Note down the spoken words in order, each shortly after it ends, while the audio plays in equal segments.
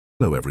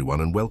Hello everyone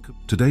and welcome.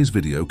 Today's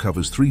video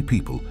covers 3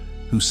 people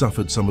who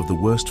suffered some of the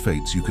worst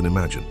fates you can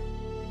imagine.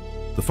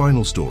 The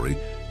final story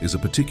is a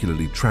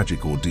particularly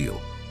tragic ordeal,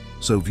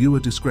 so viewer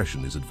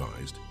discretion is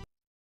advised.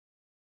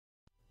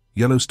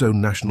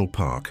 Yellowstone National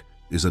Park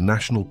is a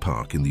national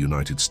park in the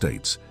United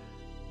States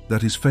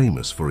that is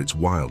famous for its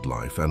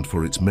wildlife and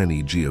for its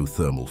many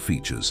geothermal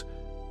features.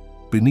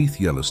 Beneath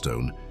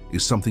Yellowstone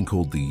is something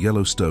called the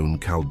Yellowstone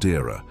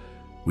Caldera,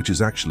 which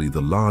is actually the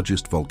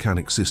largest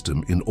volcanic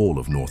system in all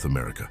of North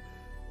America.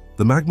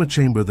 The magma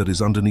chamber that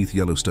is underneath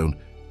Yellowstone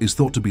is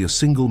thought to be a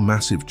single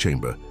massive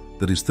chamber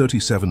that is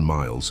 37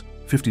 miles,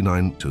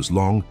 59 meters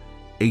long,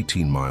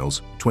 18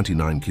 miles,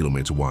 29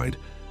 kilometers wide,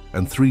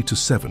 and 3 to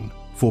 7,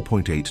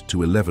 4.8 to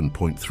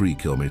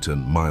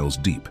 11.3 miles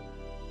deep.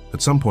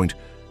 At some point,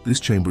 this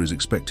chamber is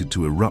expected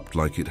to erupt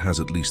like it has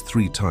at least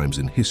 3 times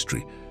in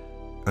history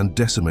and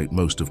decimate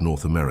most of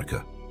North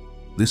America.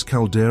 This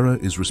caldera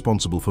is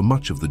responsible for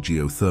much of the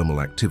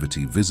geothermal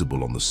activity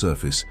visible on the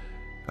surface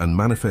and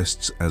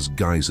manifests as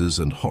geysers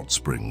and hot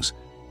springs.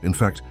 In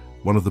fact,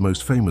 one of the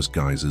most famous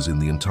geysers in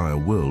the entire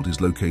world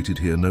is located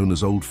here, known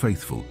as Old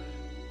Faithful,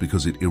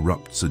 because it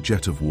erupts a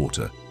jet of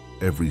water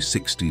every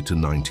 60 to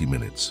 90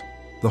 minutes.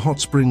 The hot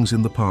springs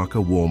in the park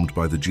are warmed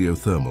by the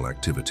geothermal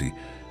activity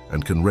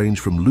and can range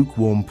from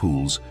lukewarm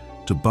pools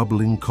to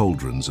bubbling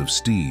cauldrons of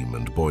steam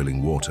and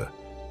boiling water.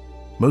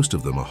 Most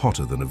of them are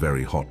hotter than a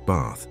very hot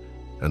bath,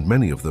 and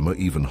many of them are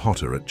even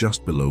hotter at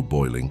just below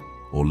boiling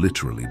or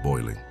literally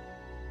boiling.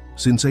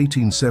 Since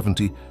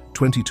 1870,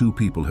 22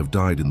 people have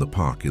died in the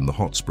park in the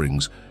hot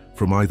springs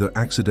from either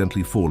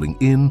accidentally falling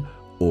in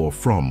or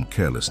from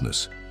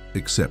carelessness,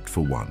 except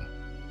for one.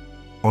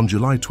 On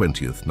July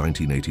 20th,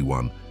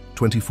 1981,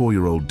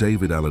 24-year-old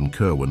David Allen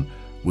Kerwin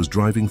was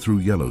driving through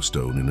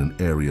Yellowstone in an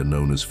area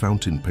known as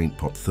Fountain Paint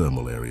Pot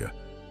Thermal Area.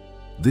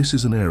 This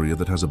is an area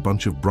that has a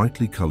bunch of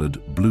brightly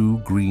colored blue,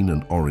 green,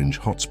 and orange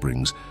hot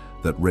springs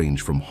that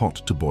range from hot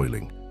to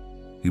boiling.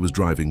 He was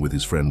driving with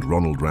his friend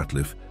Ronald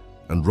Ratliff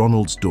and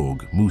Ronald's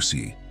dog,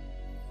 Moosie.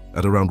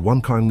 At around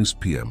 1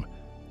 p.m.,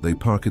 they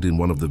parked in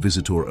one of the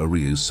visitor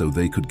areas so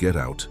they could get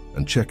out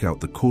and check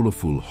out the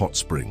colorful hot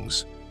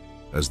springs.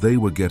 As they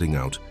were getting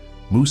out,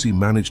 Moosie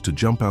managed to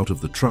jump out of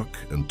the truck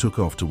and took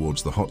off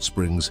towards the hot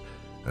springs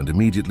and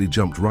immediately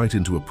jumped right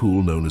into a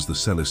pool known as the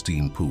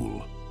Celestine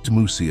Pool.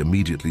 Moosie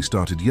immediately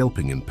started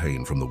yelping in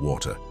pain from the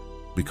water,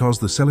 because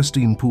the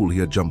Celestine Pool he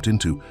had jumped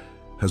into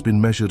has been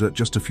measured at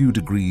just a few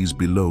degrees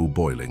below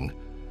boiling.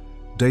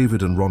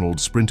 David and Ronald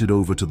sprinted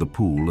over to the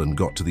pool and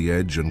got to the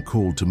edge and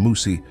called to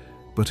Moosie,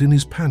 but in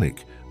his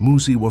panic,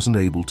 Moosie wasn't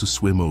able to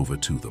swim over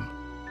to them.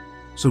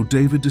 So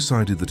David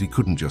decided that he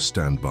couldn't just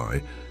stand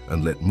by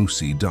and let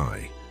Moosie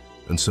die,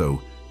 and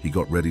so he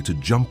got ready to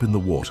jump in the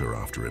water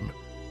after him.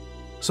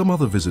 Some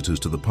other visitors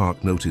to the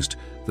park noticed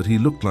that he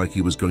looked like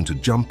he was going to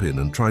jump in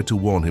and tried to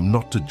warn him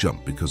not to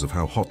jump because of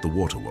how hot the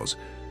water was.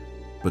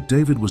 But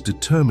David was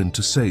determined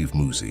to save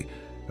Moosie,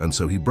 and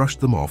so he brushed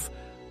them off,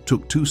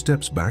 took 2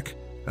 steps back,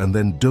 and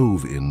then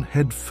dove in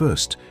head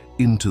first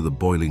into the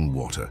boiling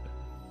water.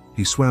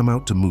 He swam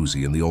out to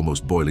Moosie in the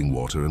almost boiling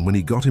water, and when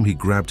he got him, he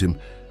grabbed him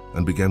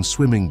and began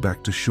swimming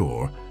back to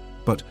shore.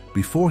 But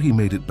before he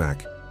made it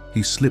back,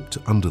 he slipped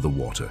under the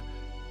water.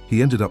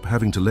 He ended up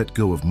having to let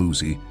go of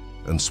Moosie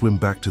and swim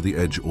back to the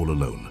edge all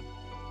alone.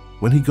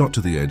 When he got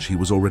to the edge, he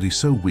was already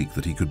so weak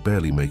that he could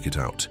barely make it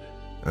out,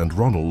 and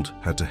Ronald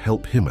had to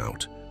help him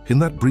out. In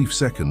that brief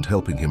second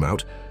helping him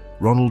out,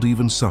 Ronald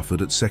even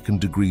suffered at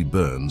second-degree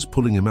burns,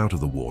 pulling him out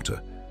of the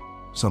water.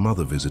 Some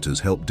other visitors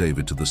helped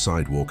David to the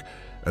sidewalk,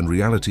 and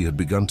reality had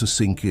begun to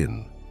sink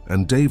in.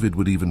 And David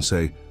would even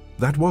say,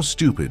 "That was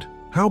stupid.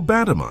 How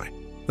bad am I?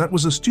 That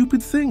was a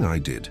stupid thing I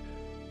did."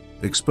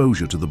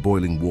 Exposure to the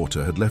boiling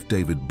water had left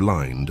David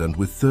blind and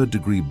with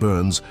third-degree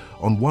burns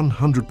on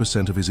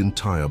 100% of his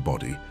entire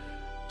body.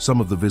 Some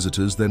of the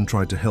visitors then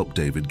tried to help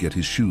David get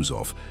his shoes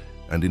off,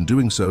 and in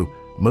doing so,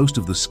 most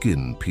of the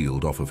skin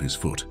peeled off of his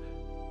foot.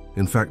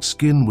 In fact,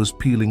 skin was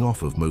peeling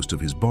off of most of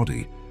his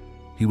body.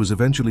 He was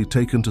eventually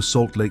taken to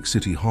Salt Lake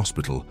City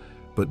Hospital,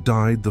 but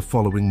died the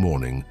following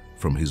morning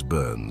from his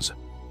burns.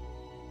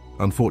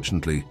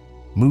 Unfortunately,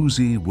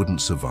 Moosie wouldn't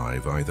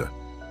survive either.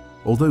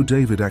 Although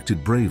David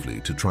acted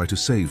bravely to try to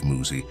save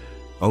Moosie,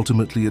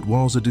 ultimately it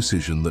was a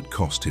decision that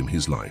cost him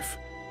his life.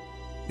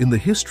 In the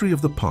history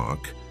of the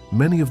park,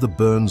 many of the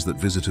burns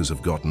that visitors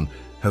have gotten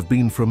have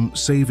been from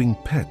saving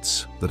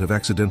pets that have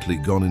accidentally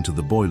gone into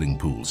the boiling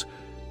pools,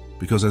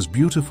 because as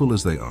beautiful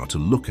as they are to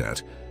look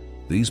at,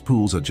 these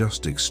pools are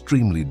just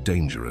extremely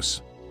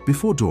dangerous.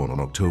 Before dawn on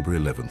October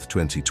 11th,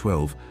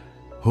 2012,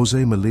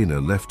 Jose Molina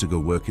left to go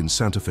work in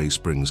Santa Fe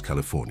Springs,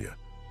 California,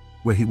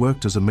 where he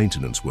worked as a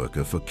maintenance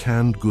worker for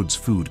canned goods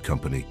food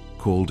company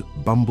called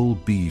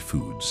Bumblebee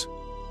Foods.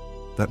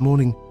 That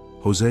morning,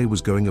 Jose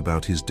was going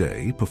about his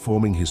day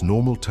performing his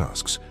normal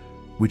tasks,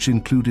 which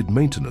included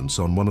maintenance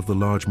on one of the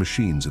large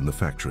machines in the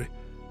factory.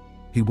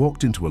 He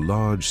walked into a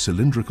large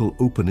cylindrical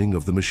opening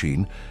of the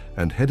machine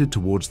and headed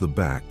towards the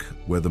back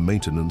where the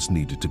maintenance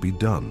needed to be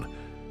done.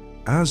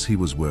 As he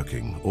was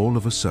working, all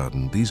of a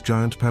sudden, these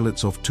giant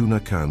pallets of tuna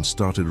cans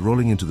started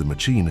rolling into the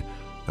machine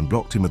and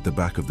blocked him at the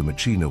back of the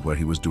machine where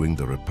he was doing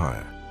the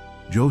repair.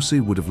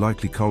 Josie would have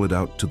likely called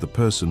out to the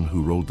person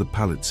who rolled the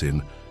pallets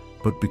in,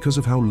 but because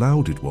of how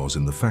loud it was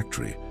in the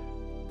factory,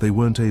 they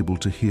weren't able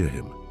to hear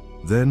him.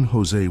 Then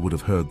Jose would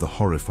have heard the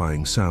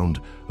horrifying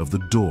sound of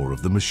the door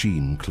of the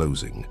machine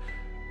closing.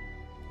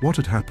 What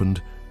had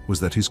happened was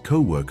that his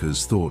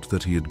co-workers thought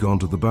that he had gone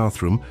to the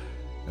bathroom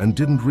and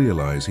didn't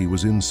realize he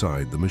was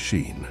inside the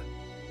machine.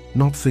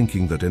 Not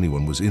thinking that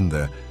anyone was in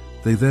there,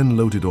 they then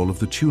loaded all of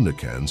the tuna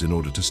cans in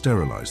order to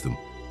sterilize them,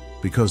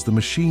 because the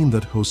machine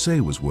that Jose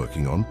was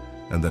working on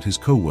and that his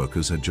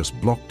co-workers had just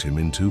blocked him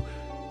into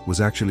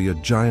was actually a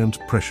giant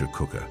pressure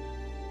cooker.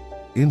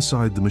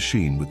 Inside the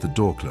machine with the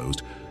door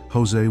closed,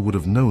 Jose would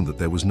have known that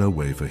there was no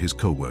way for his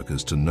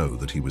co-workers to know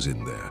that he was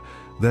in there.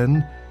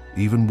 Then,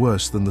 even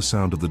worse than the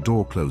sound of the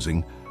door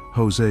closing,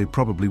 Jose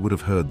probably would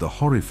have heard the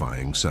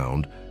horrifying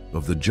sound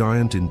of the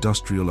giant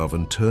industrial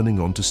oven turning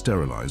on to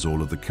sterilize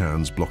all of the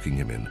cans blocking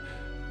him in.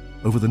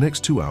 Over the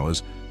next 2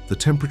 hours, the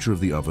temperature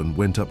of the oven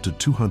went up to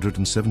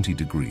 270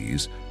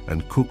 degrees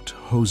and cooked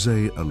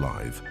Jose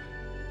alive.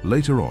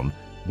 Later on,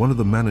 one of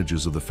the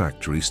managers of the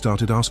factory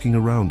started asking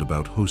around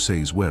about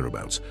Jose's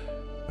whereabouts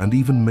and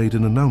even made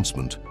an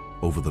announcement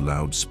over the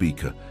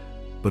loudspeaker.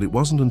 But it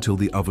wasn't until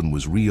the oven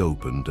was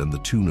reopened and the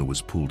tuna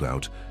was pulled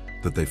out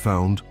that they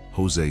found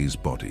Jose's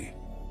body.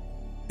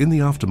 In the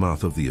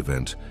aftermath of the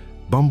event,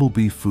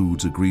 Bumblebee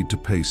Foods agreed to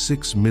pay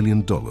 $6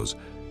 million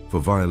for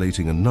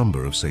violating a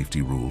number of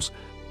safety rules.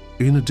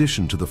 In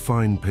addition to the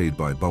fine paid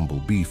by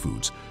Bumblebee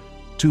Foods,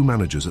 2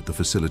 managers at the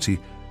facility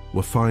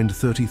were fined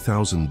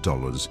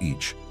 $30,000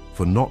 each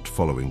for not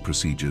following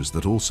procedures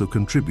that also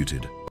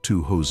contributed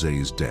to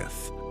Jose's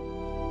death.